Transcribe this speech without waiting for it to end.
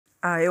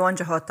Ewan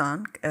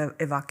jahotan,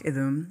 evak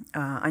idum,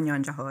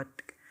 anyan jahot.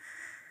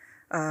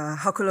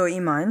 Hakulo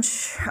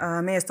imanch.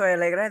 Me estoy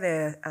alegre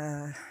de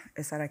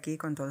estar aquí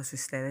con todos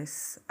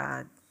ustedes.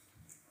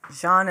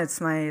 Jean,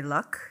 it's my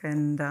luck,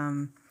 and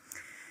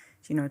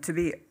to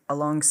be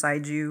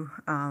alongside you,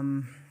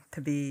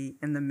 to be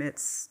in the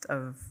midst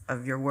of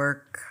your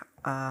work,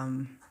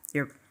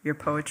 your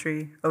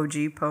poetry.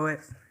 OG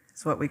poet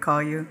is what we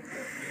call you.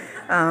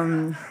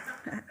 And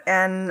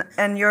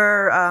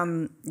your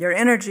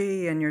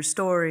energy and your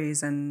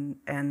stories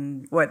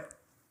and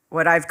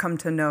what I've come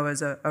to know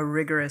as a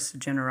rigorous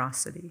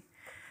generosity,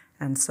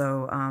 and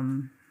so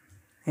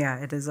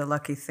it is a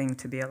lucky thing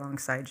to be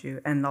alongside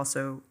you, and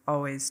also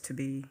always to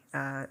be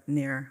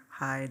near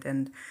Heid.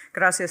 And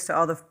gracias to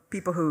all the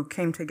people who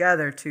came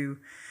together to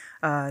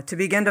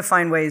begin to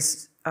find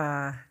ways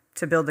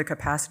to build the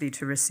capacity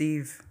to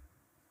receive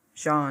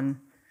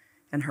Jaune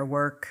and her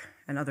work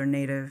and other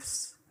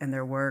natives and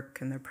their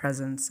work and their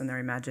presence and their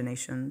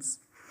imaginations.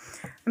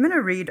 I'm going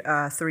to read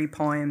 3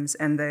 poems,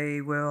 and they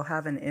will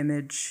have an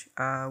image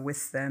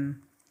with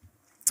them.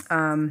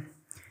 Oh,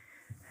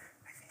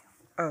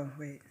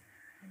 wait.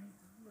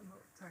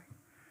 Sorry.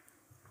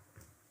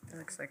 It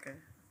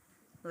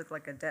looked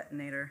like a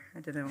detonator. I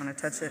didn't want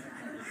to touch it.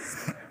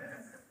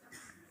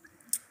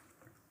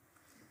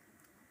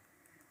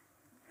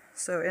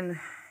 So in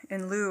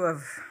lieu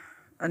of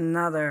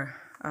another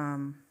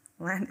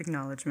land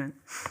acknowledgement,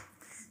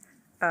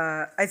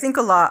 I think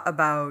a lot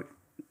about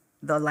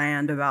the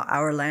land, about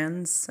our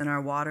lands and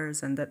our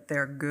waters, and that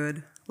they're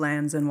good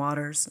lands and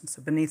waters. And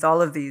so beneath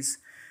all of these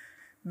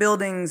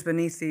buildings,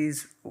 beneath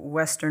these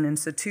Western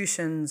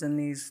institutions and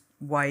these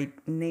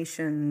white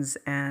nations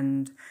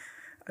and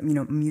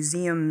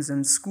museums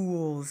and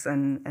schools,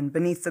 and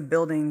beneath the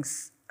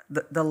buildings,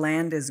 the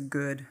land is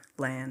good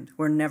land.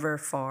 We're never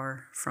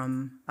far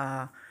from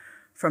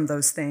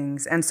those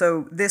things. And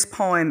so this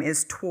poem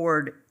is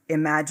toward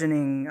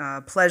imagining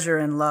pleasure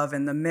and love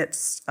in the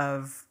midst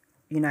of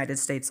United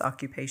States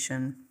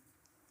occupation.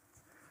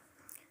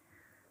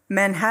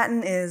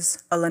 Manhattan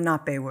is a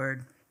Lenape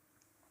word.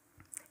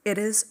 It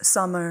is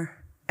summer,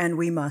 and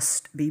we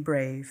must be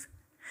brave.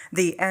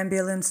 The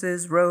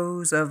ambulance's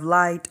rows of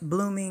light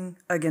blooming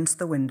against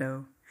the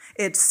window.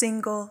 Its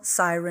single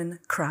siren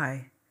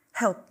cry,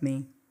 help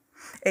me.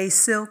 A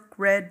silk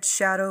red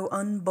shadow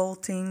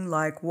unbolting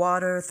like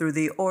water through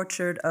the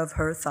orchard of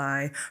her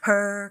thigh.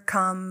 Her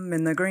come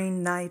in the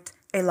green night,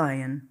 a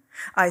lion.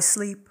 I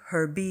sleep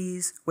her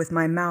bees with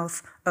my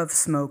mouth of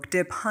smoke,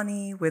 dip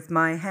honey with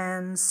my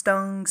hands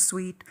stung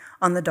sweet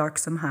on the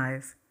darksome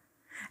hive.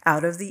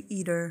 Out of the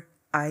eater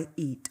I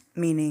eat,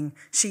 meaning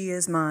she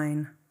is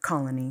mine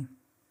colony.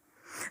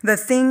 The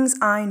things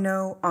I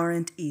know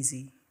aren't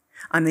easy.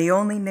 I'm the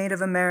only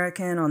Native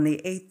American on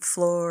the 8th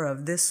floor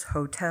of this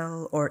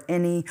hotel or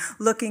any,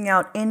 looking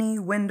out any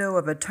window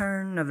of a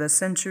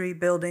turn-of-the-century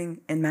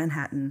building in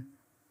Manhattan.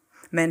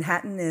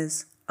 Manhattan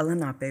is a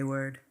Lenape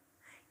word.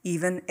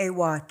 Even a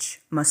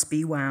watch must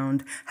be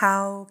wound.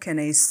 How can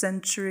a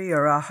century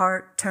or a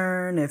heart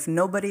turn if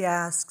nobody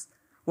asks,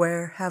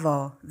 where have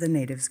all the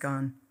natives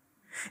gone?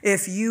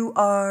 If you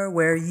are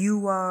where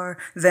you are,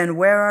 then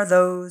where are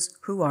those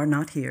who are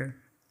not here?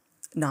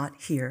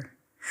 Not here.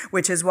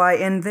 Which is why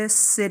in this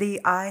city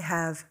I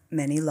have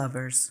many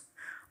lovers.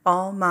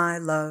 All my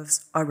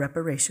loves are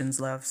reparations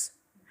loves.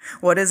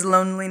 What is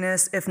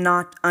loneliness if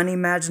not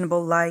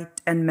unimaginable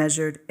light and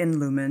measured in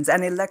lumens?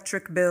 An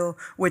electric bill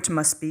which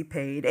must be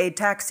paid. A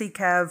taxi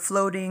cab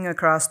floating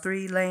across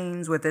 3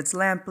 lanes with its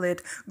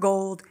lamplit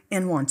gold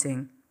in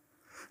wanting.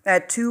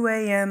 At 2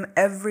 a.m.,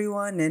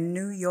 everyone in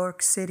New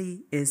York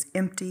City is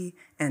empty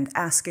and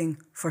asking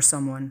for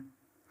someone.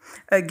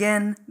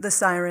 Again, the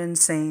siren,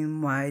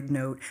 same wide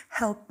note,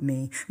 help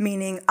me,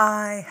 meaning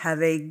I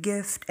have a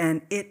gift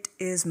and it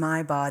is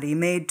my body,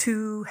 made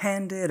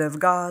 2-handed of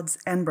gods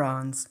and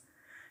bronze.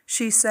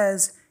 She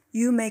says,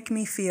 you make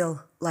me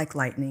feel like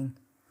lightning.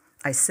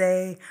 I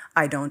say,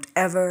 I don't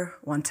ever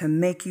want to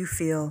make you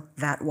feel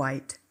that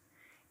white.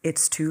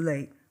 It's too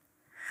late.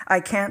 I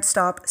can't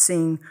stop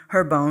seeing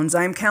her bones.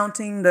 I'm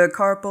counting the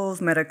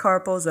carpals,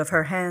 metacarpals of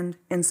her hand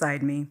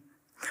inside me.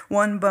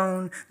 One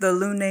bone, the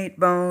lunate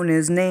bone,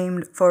 is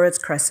named for its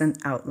crescent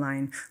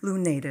outline.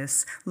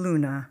 Lunatus,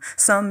 Luna.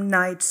 Some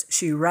nights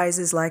she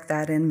rises like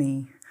that in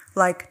me,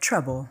 like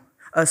treble,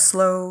 a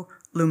slow,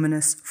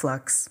 luminous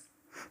flux.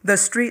 The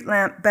street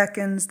lamp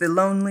beckons the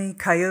lonely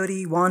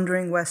coyote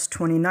wandering West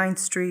 29th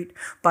Street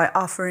by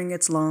offering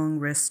its long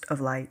wrist of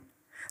light.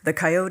 The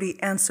coyote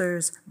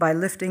answers by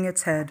lifting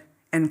its head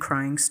and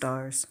crying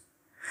stars.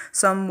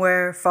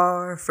 Somewhere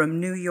far from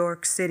New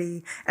York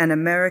City, an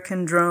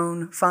American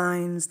drone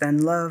finds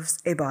and loves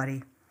a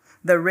body.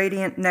 The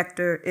radiant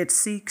nectar it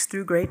seeks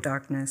through great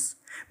darkness,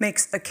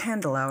 makes a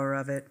candle hour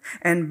of it,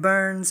 and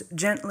burns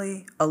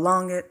gently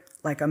along it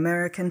like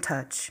American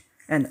touch,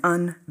 an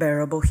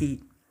unbearable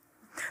heat.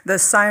 The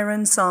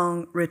siren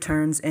song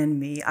returns in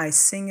me. I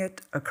sing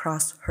it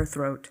across her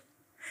throat.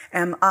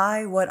 Am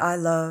I what I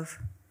love?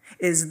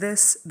 Is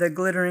this the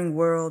glittering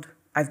world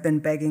I've been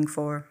begging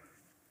for?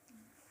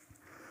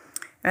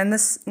 And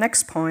this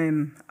next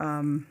poem,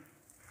 I'm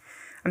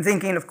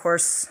thinking, of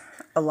course,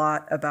 a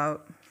lot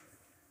about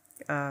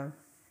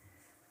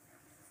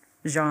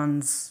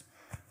Jean's,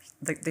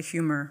 the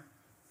humor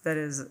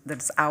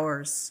that's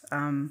ours.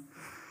 And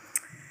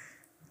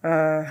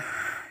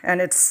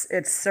it's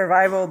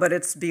survival, but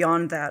it's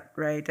beyond that,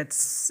 right?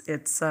 It's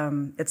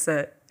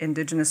a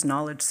indigenous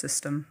knowledge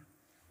system.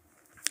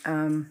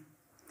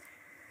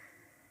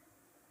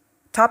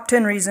 Top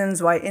 10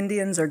 reasons why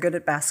Indians are good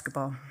at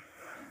basketball.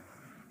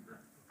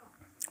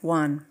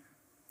 1,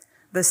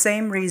 the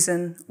same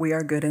reason we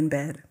are good in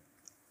bed.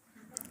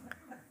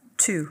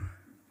 2,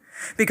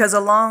 because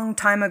a long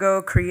time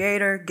ago,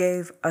 Creator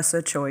gave us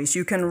a choice.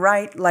 You can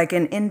write like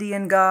an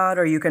Indian god,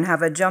 or you can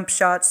have a jump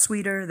shot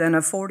sweeter than a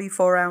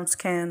 44-ounce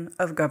can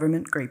of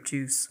government grape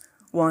juice.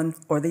 One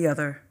or the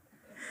other.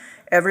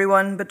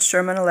 Everyone but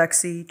Sherman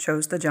Alexie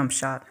chose the jump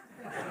shot.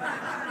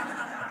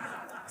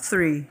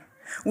 3,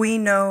 we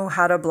know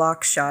how to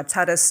block shots,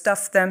 how to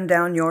stuff them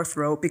down your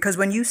throat, because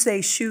when you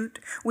say shoot,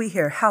 we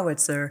hear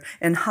howitzer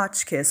and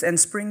Hotchkiss and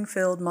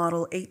Springfield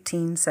Model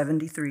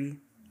 1873.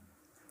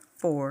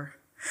 4,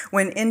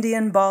 when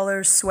Indian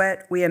ballers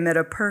sweat, we emit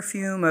a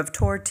perfume of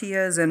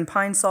tortillas and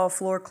Pine Sol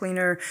floor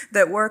cleaner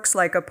that works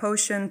like a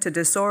potion to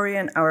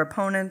disorient our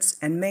opponents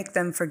and make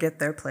them forget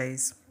their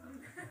plays.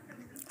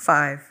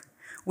 5,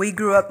 we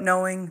grew up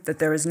knowing that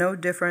there is no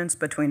difference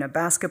between a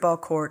basketball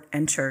court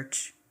and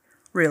church.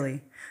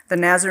 Really, the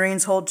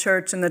Nazarenes hold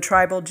church in the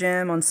tribal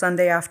gym on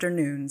Sunday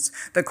afternoons.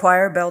 The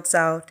choir belts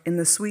out in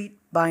the sweet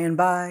by and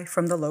by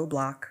from the low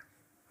block.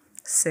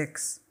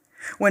 6,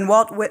 when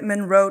Walt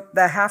Whitman wrote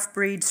the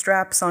half-breed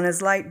straps on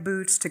his light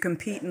boots to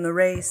compete in the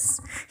race,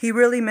 he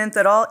really meant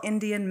that all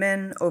Indian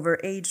men over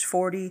age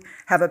 40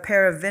 have a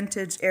pair of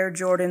vintage Air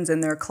Jordans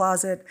in their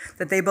closet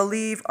that they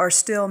believe are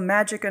still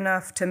magic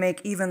enough to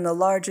make even the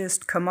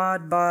largest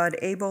Kamad bod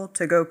able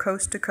to go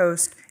coast to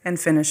coast and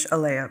finish a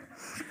layup.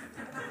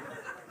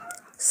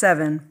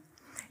 7,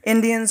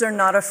 Indians are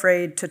not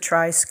afraid to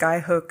try sky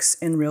hooks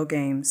in real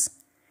games,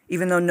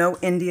 even though no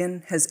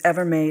Indian has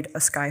ever made a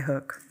sky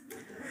hook.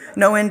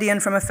 No Indian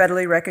from a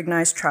federally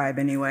recognized tribe,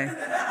 anyway.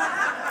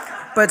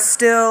 But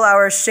still,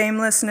 our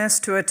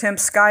shamelessness to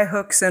attempt sky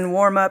hooks in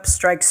warm-up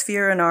strikes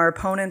fear in our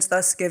opponents,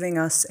 thus giving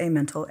us a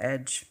mental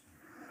edge.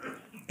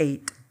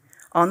 8,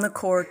 on the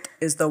court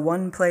is the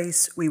one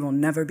place we will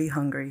never be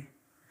hungry.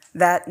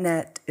 That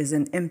net is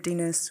an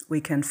emptiness we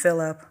can fill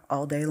up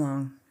all day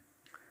long.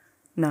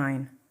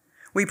 9,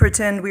 we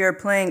pretend we are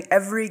playing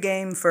every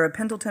game for a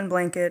Pendleton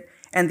blanket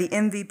and the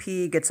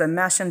MVP gets a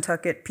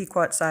Mashantucket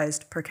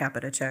Pequot-sized per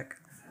capita check.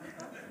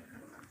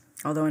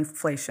 Although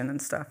inflation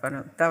and stuff, I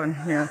don't, that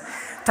one,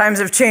 times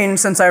have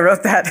changed since I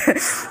wrote that.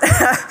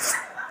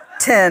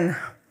 10,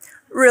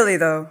 really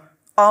though,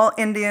 all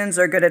Indians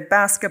are good at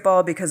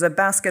basketball because a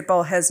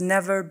basketball has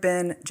never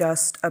been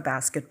just a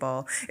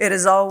basketball. It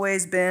has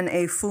always been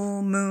a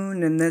full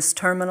moon in this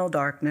terminal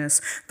darkness,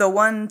 the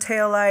one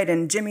taillight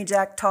in Jimmy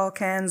Jack Tall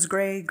Can's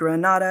gray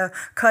Granada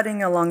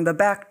cutting along the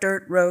back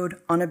dirt road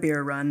on a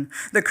beer run,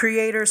 the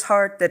Creator's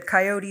heart that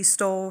Coyote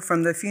stole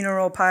from the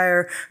funeral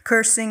pyre,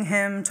 cursing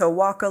him to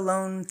walk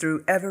alone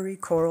through every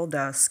coral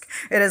dusk.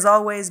 It has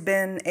always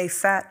been a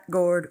fat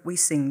gourd we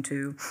sing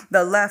to,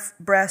 the left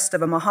breast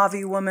of a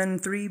Mojave woman,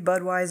 3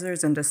 Budweisers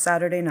into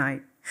Saturday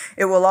night.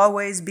 It will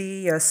always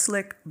be a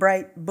slick,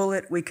 bright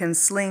bullet we can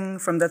sling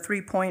from the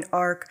 3-point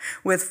arc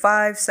with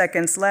 5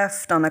 seconds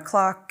left on a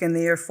clock in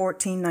the year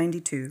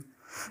 1492.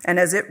 And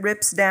as it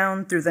rips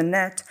down through the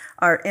net,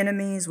 our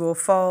enemies will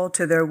fall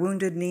to their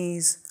wounded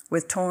knees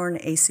with torn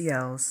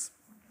ACLs.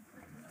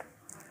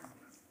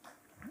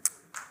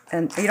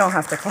 And you don't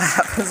have to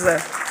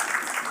clap.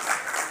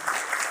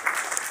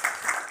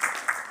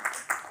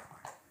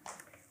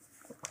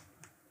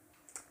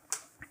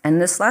 And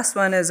this last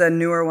one is a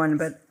newer one,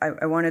 but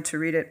I wanted to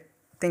read it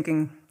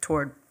thinking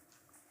toward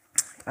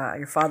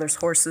your father's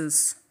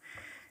horses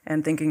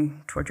and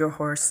thinking toward your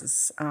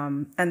horses.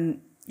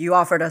 And you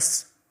offered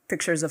us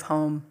pictures of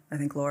home. I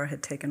think Laura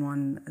had taken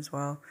one as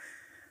well.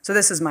 So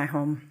this is my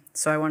home.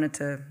 So I wanted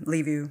to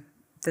leave you.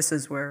 This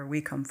is where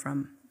we come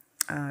from.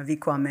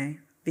 Vikwame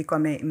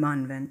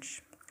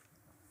Imanvench.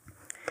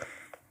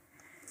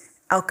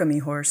 Alchemy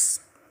horse.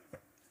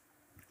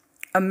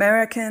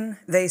 American,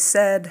 they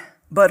said,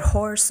 but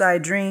horse I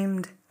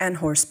dreamed, and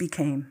horse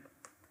became.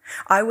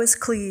 I was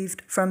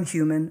cleaved from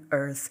human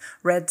earth,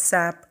 red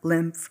sap,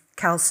 lymph,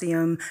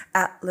 calcium,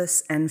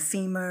 atlas, and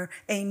femur,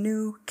 a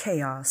new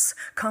chaos,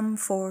 come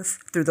forth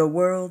through the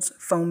world's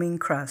foaming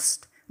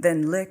crust,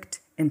 then licked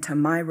into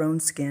my roan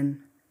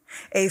skin,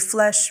 a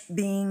flesh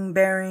being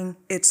bearing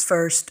its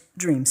first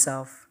dream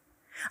self.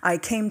 I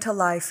came to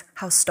life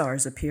how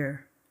stars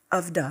appear,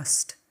 of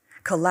dust,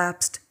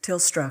 collapsed till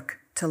struck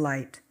to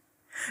light.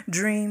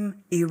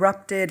 Dream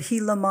erupted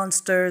Gila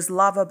monsters,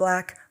 lava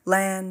black,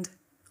 land,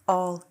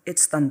 all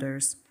its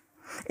thunders.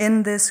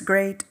 In this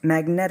great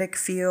magnetic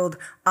field,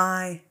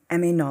 I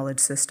am a knowledge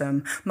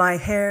system. My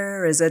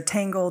hair is a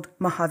tangled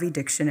Mojave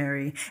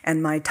dictionary,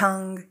 and my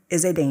tongue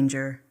is a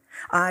danger.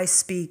 I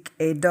speak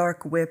a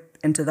dark whip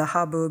into the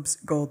habub's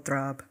gold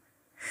throb.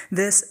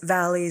 This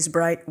valley's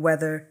bright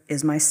weather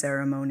is my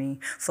ceremony.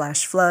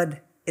 Flash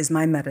flood is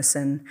my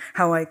medicine,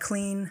 how I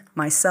clean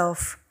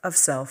myself of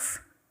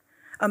self.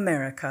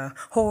 America,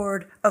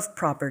 hoard of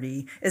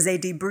property, is a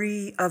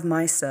debris of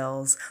my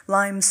cells,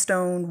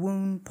 limestone,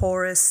 wound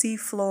porous,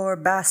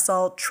 seafloor,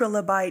 basalt,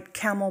 trilobite,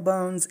 camel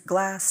bones,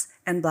 glass,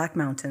 and black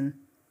mountain.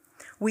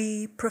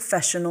 We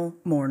professional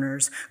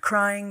mourners,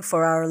 crying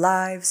for our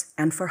lives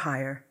and for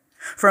hire.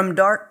 From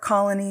dark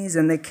colonies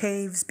in the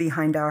caves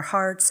behind our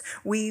hearts,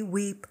 we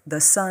weep the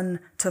sun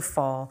to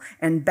fall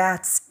and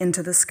bats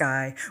into the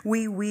sky.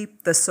 We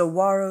weep the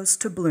saguaros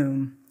to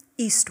bloom,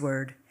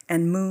 eastward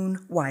and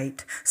moon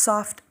white,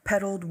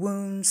 soft-petaled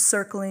wounds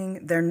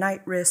circling their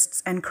night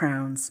wrists and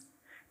crowns.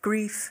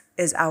 Grief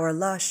is our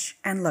lush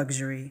and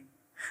luxury,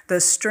 the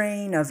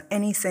strain of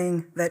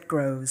anything that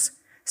grows.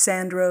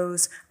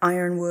 Sandrose,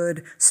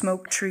 ironwood,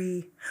 smoke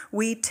tree,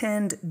 we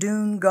tend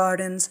dune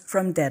gardens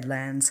from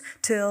deadlands,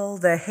 till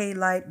the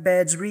haylight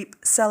beds reap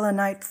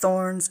selenite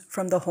thorns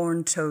from the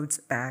horned toads'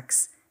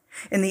 backs.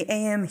 In the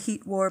AM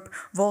heat warp,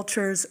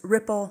 vultures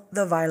ripple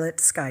the violet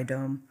sky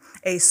dome,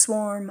 a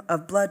swarm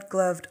of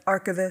blood-gloved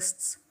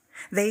archivists.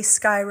 They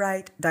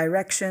skywrite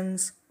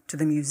directions to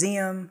the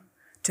museum,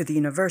 to the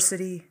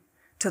university,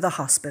 to the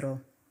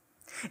hospital.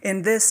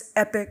 In this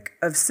epic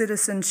of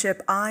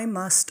citizenship, I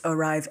must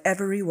arrive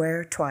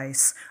everywhere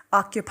twice,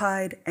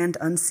 occupied and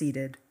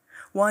unseated.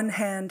 One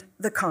hand,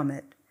 the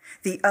comet,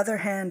 the other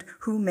hand,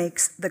 who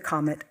makes the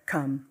comet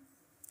come.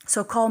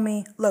 So call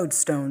me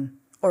lodestone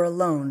or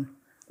alone,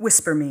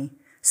 whisper me,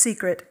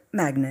 secret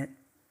magnet.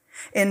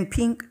 In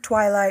pink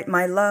twilight,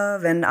 my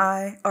love and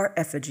I are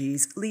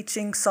effigies,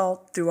 leaching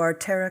salt through our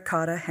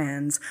terracotta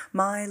hands,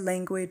 my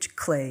language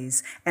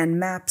clays, and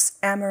maps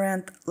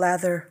amaranth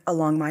lather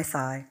along my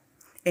thigh.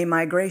 A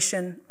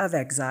migration of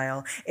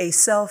exile, a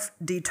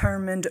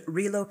self-determined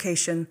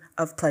relocation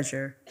of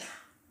pleasure.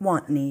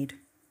 Want need.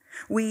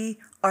 We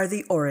are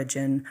the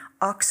origin,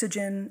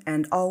 oxygen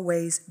and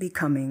always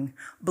becoming,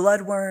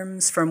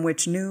 bloodworms from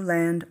which new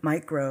land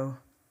might grow.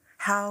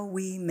 How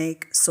we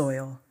make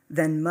soil,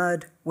 then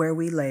mud where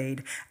we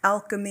laid,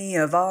 alchemy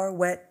of our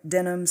wet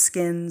denim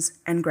skins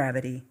and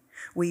gravity.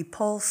 We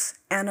pulse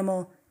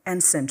animal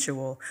and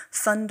sensual,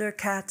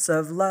 thundercats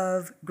of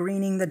love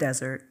greening the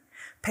desert.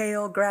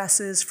 Pale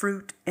grasses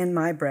fruit in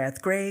my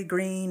breath,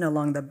 gray-green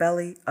along the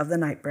belly of the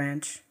night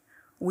branch.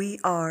 We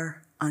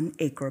are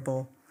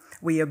unacreable.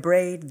 We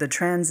abrade the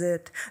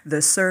transit,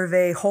 the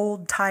survey,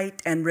 hold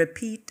tight and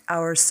repeat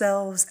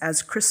ourselves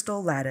as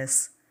crystal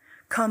lattice.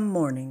 Come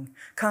morning,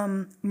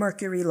 come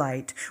mercury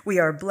light, we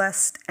are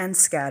blessed and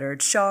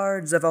scattered,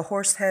 shards of a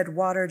horsehead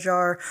water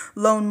jar,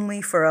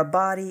 lonely for a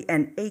body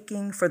and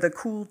aching for the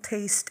cool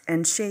taste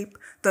and shape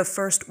the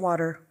first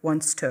water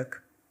once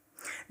took.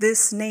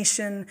 This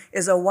nation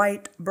is a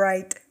white,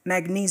 bright,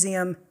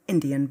 magnesium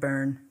Indian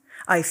burn.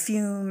 I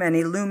fume and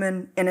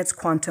illumine in its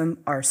quantum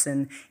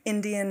arson,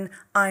 Indian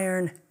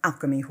iron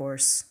alchemy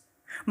horse.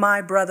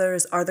 My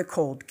brothers are the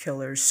cold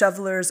killers,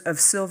 shovelers of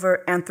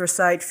silver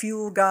anthracite,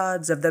 fuel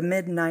gods of the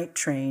midnight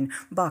train,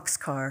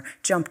 boxcar,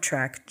 jump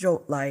track,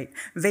 jolt light,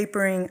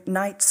 vaporing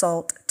night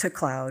salt to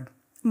cloud,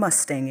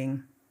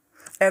 mustanging.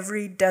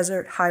 Every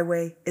desert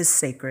highway is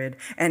sacred,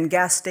 and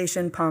gas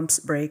station pumps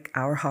break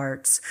our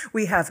hearts.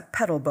 We have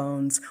pedal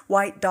bones,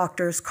 white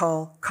doctors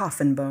call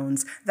coffin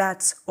bones.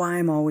 That's why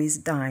I'm always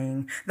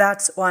dying.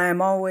 That's why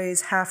I'm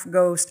always half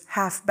ghost,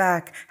 half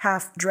back,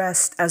 half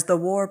dressed as the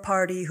war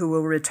party who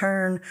will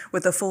return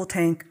with a full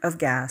tank of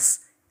gas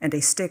and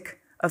a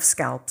stick of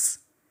scalps.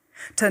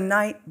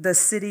 Tonight, the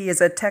city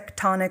is a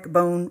tectonic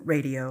bone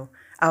radio.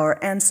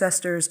 Our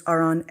ancestors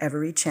are on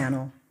every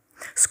channel.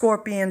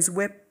 Scorpions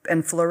whip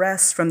and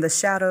fluoresce from the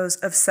shadows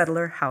of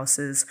settler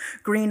houses.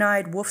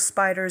 Green-eyed wolf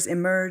spiders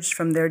emerge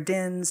from their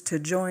dens to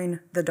join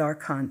the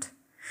dark hunt.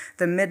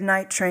 The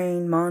midnight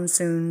train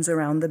monsoons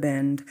around the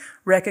bend,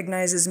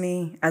 recognizes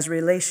me as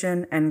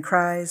relation and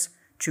cries,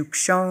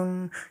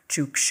 "Chukshon,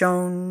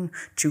 Chukshon,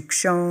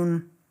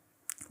 Chukshon."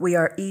 We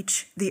are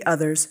each the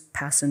other's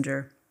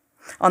passenger.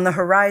 On the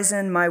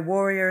horizon, my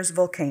warrior's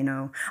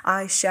volcano.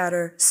 I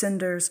shatter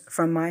cinders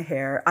from my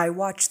hair. I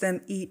watch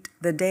them eat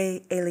the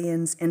day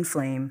aliens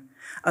inflame.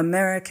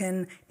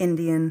 American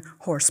Indian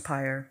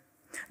horsepire.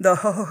 The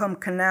Hohohum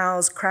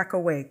canals crack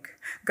awake,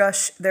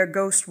 gush their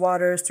ghost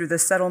waters through the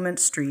settlement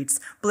streets,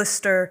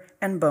 blister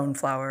and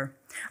boneflower.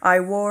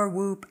 I war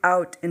whoop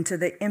out into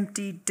the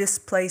empty,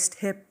 displaced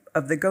hip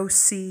of the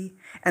ghost sea,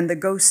 and the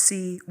ghost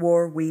sea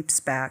war weeps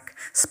back,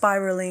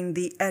 spiraling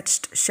the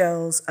etched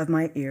shells of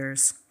my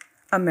ears.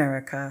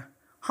 America,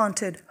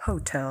 haunted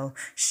hotel,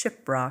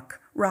 shiprock,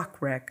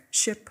 rock wreck,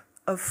 ship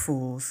of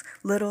fools,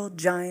 little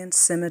giant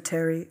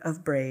cemetery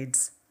of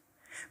braids.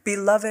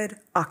 Beloved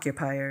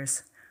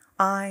occupiers,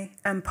 I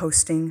am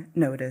posting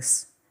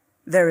notice.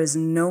 There is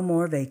no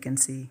more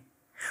vacancy.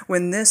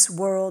 When this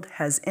world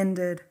has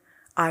ended,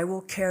 I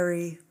will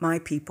carry my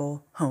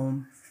people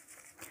home.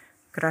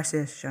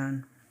 Gracias,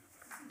 Jean.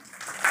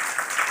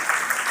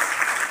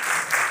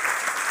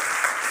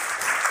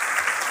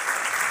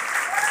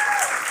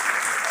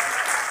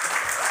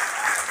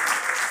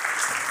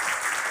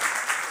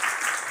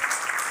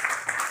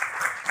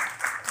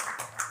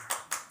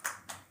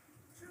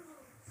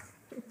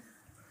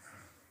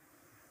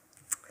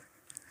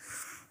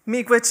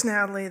 Miigwech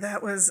Natalie,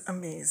 that was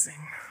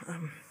amazing.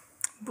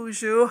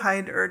 Bonjour,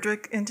 Heid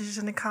Erdrich,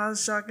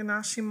 Indigenous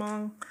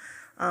Jaganashimong,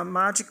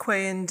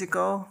 Ojibwe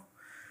Indigo,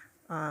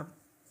 Makwan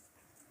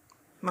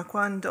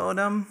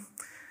Dodam,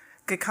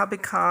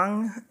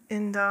 Gekabikang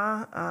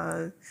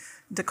Inda,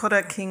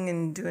 Dakota King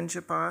in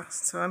Dunjaba.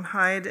 So I'm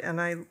Heid,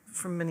 and I'm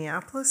from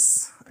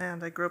Minneapolis,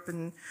 and I grew up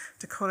in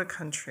Dakota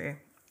country.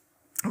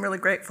 I'm really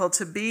grateful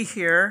to be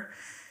here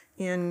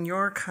in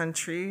your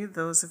country,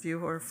 those of you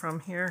who are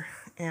from here,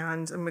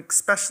 and I'm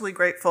especially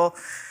grateful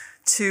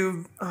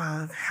to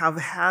have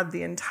had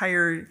the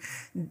entire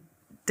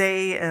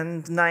day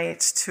and night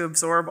to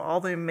absorb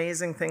all the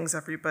amazing things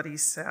everybody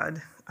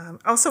said. I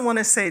also want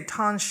to say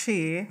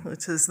Tanshi,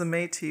 which is the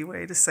Métis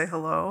way to say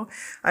hello.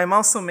 I'm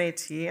also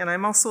Métis, and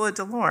I'm also a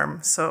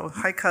Delorme, so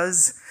hi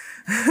cuz.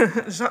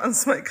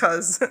 Jean's my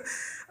cuz.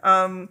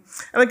 And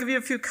I'll give you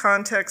a few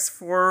contexts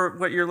for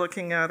what you're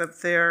looking at up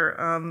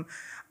there.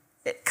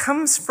 It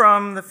comes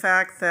from the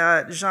fact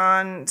that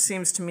Jean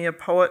seems to me a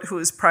poet who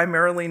is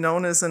primarily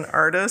known as an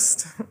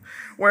artist,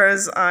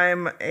 whereas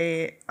I'm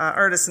a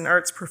artist and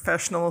arts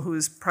professional who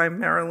is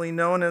primarily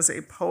known as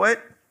a poet.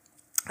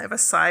 I have a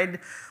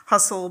side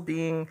hustle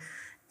being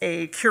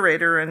a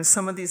curator, and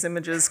some of these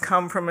images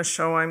come from a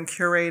show I'm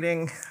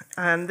curating,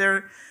 and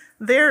they're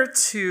there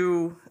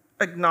to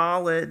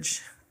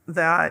acknowledge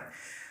that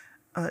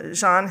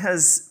Jean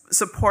has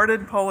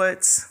supported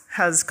poets,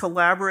 has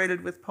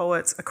collaborated with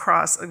poets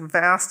across a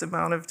vast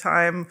amount of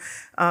time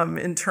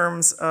in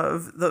terms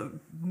of the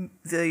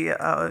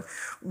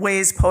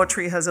ways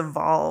poetry has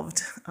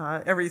evolved.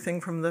 Everything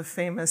from the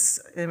famous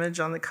image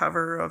on the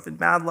cover of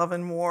Mad Love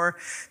and War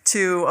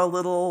to a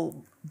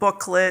little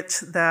booklet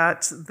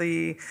that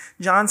the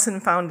Johnson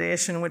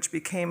Foundation, which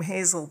became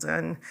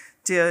Hazelden,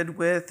 did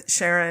with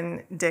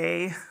Sharon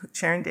Day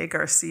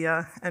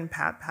Garcia, and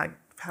Pat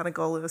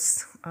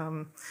Patagolis.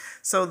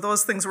 So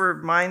those things were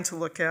mine to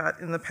look at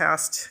in the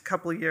past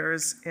couple of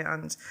years,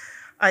 and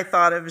I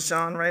thought of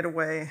Jean right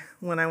away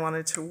when I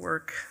wanted to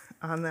work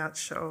on that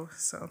show.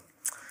 So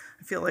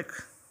I feel like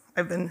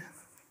I've been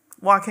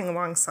walking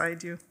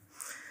alongside you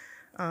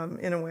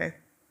in a way.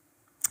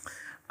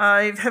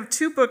 I have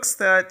two books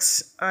that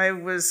I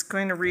was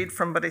going to read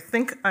from, but I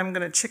think I'm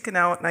going to chicken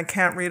out and I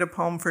can't read a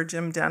poem for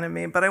Jim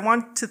Denemy, but I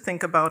want to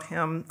think about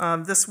him.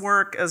 This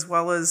work, as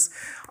well as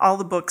all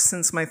the books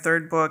since my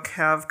third book,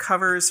 have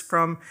covers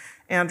from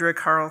Andrea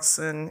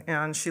Carlson,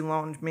 and she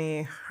loaned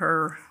me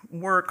her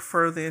work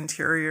for the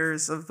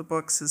interiors of the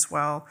books as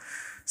well.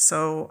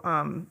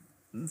 So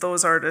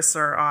those artists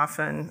are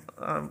often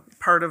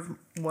part of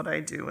what I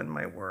do in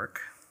my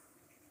work.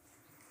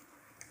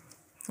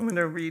 I'm going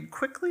to read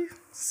quickly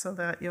so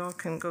that y'all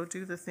can go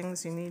do the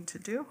things you need to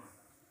do.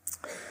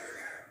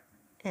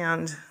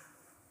 And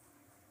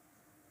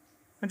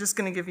I'm just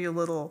going to give you a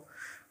little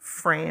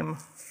frame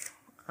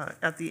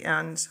at the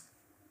end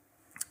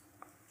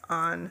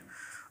on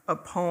a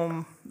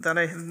poem that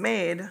I have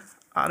made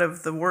out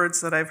of the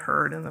words that I've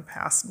heard in the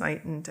past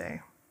night and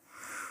day.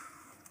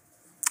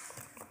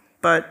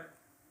 But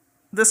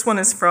this one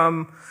is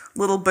from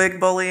Little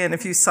Big Bully, and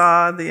if you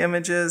saw the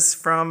images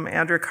from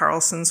Andrea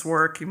Carlson's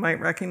work, you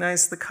might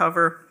recognize the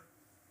cover.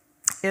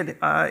 It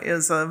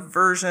is a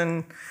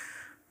version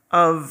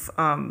of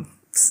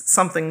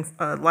something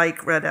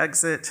like Red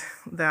Exit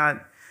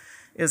that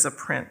is a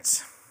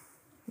print.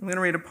 I'm going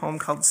to read a poem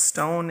called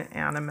Stone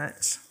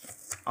Animate.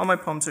 All my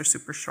poems are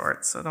super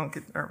short, so don't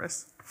get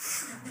nervous.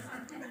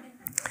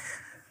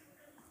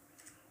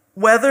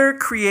 Whether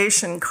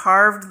creation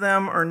carved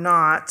them or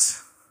not,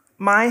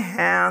 my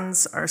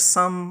hands are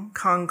some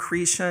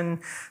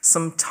concretion,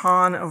 some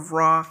ton of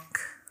rock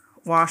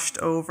washed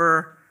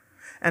over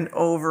and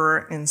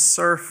over in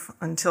surf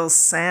until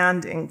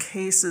sand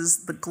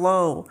encases the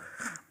glow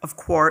of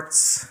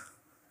quartz.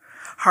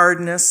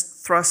 Hardness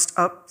thrust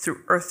up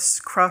through Earth's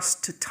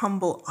crust to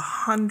tumble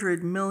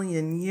 100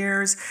 million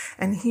years,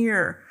 and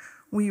here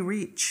we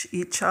reach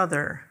each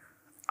other.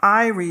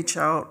 I reach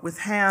out with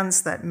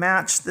hands that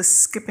match this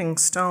skipping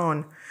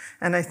stone,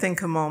 and I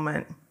think a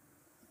moment,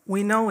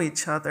 we know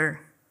each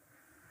other,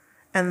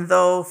 and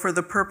though for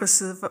the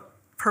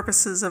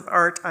purposes of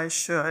art I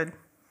should,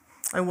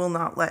 I will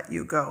not let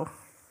you go.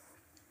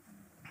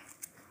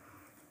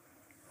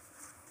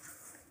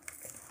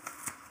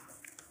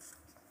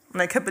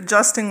 And I kept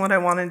adjusting what I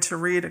wanted to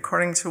read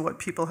according to what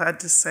people had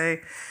to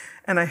say,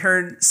 and I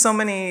heard so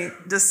many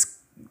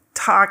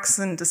talks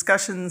and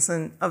discussions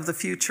of the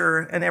future,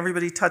 and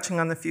everybody touching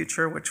on the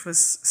future, which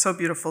was so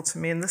beautiful to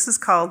me. And this is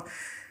called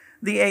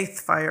The Eighth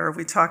Fire.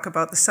 We talk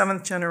about the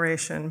seventh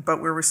generation,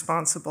 but we're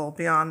responsible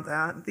beyond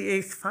that. The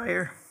Eighth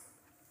Fire.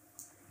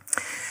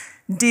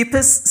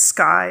 Deepest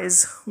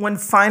skies, when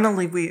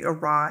finally we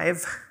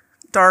arrive,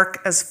 dark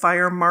as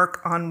fire mark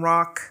on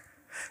rock,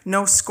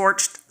 no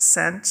scorched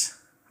scent,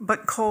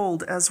 but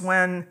cold as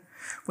when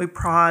we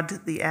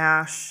prod the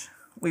ash,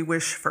 we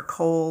wish for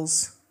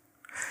coals.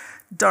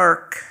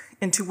 Dark,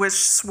 into which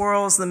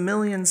swirls the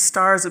million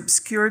stars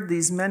obscured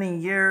these many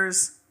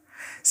years,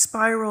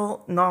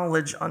 Spiral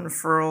knowledge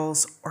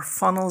unfurls or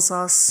funnels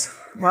us,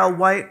 while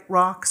white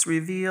rocks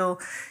reveal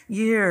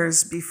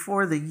years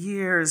before the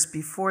years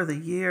before the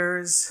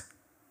years.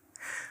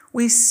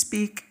 We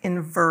speak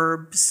in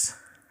verbs,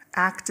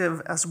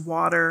 active as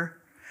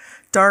water,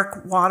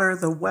 dark water,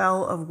 the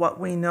well of what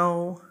we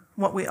know,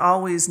 what we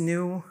always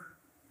knew.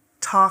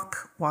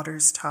 Talk,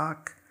 waters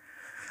talk.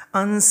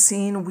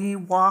 Unseen, we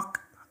walk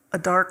a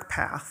dark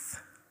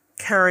path,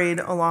 carried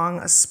along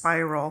a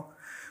spiral.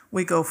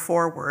 We go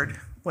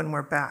forward when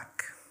we're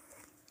back.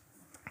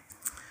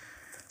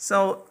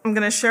 So I'm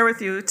going to share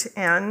with you, to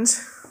end,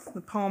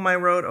 the poem I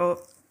wrote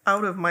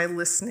out of my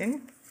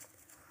listening.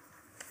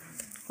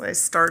 I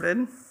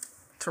started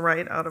to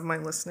write out of my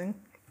listening.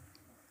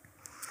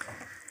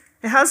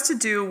 It has to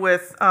do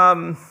with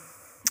a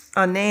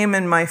name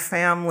in my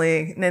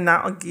family,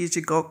 Natalie Diaz,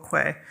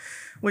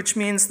 which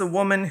means the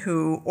woman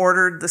who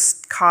ordered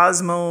the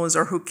cosmos,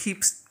 or who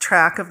keeps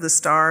track of the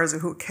stars, or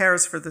who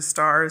cares for the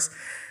stars.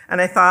 And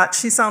I thought,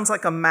 she sounds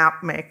like a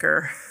map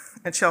maker,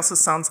 and she also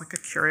sounds like a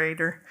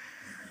curator.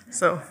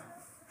 So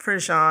for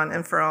Jaune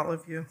and for all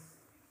of you.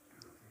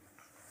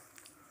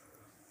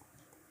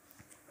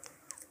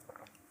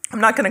 I'm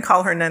not going to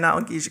call her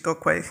Natalie Diaz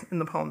in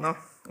the poem, though.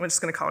 I'm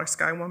just going to call her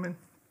Sky Woman.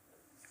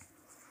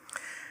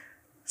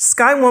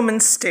 Sky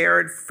Woman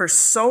stared for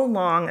so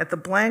long at the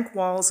blank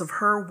walls of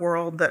her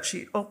world that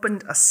she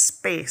opened a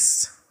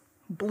space,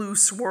 blue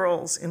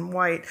swirls in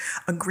white,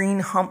 a green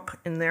hump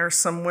in there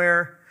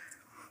somewhere,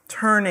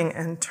 turning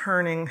and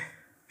turning.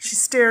 She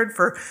stared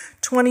for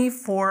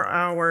 24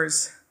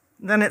 hours.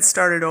 Then it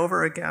started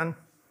over again.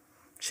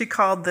 She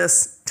called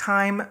this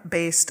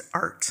time-based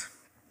art.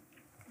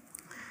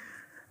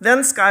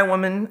 Then Sky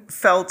Woman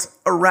felt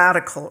a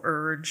radical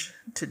urge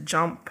to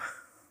jump.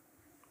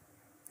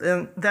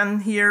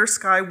 Then here,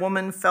 Sky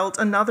Woman felt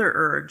another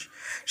urge.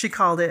 She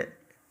called it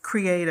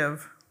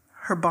creative.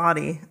 Her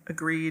body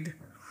agreed.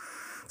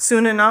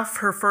 Soon enough,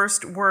 her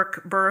first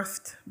work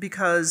birthed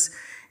because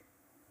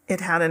it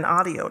had an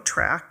audio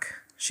track.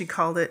 She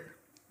called it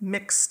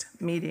mixed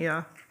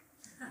media.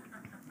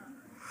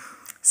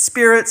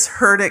 Spirits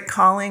heard it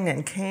calling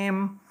and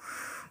came.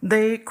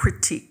 They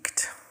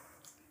critiqued,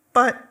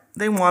 but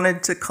they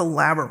wanted to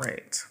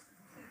collaborate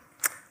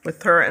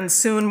with her, and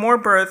soon more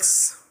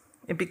births.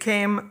 It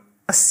became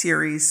a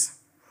series,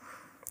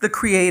 the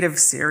creative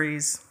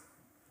series.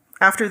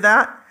 After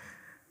that,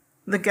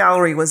 the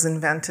gallery was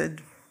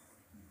invented.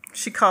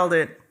 She called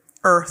it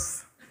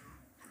Earth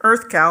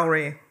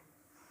Gallery.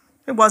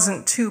 It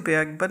wasn't too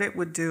big, but it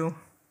would do.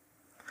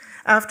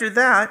 After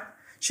that,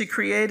 she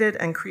created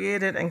and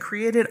created and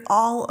created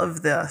all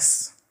of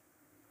this,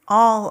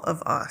 all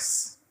of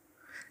us.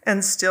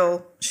 And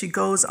still, she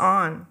goes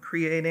on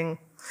creating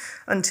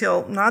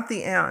until not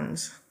the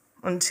end,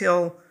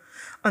 until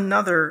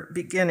another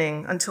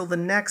beginning, until the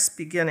next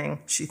beginning,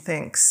 she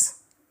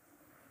thinks.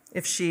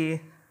 If she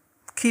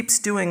keeps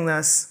doing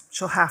this,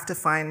 she'll have to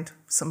find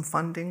some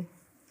funding.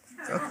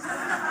 So,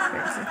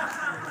 thank you.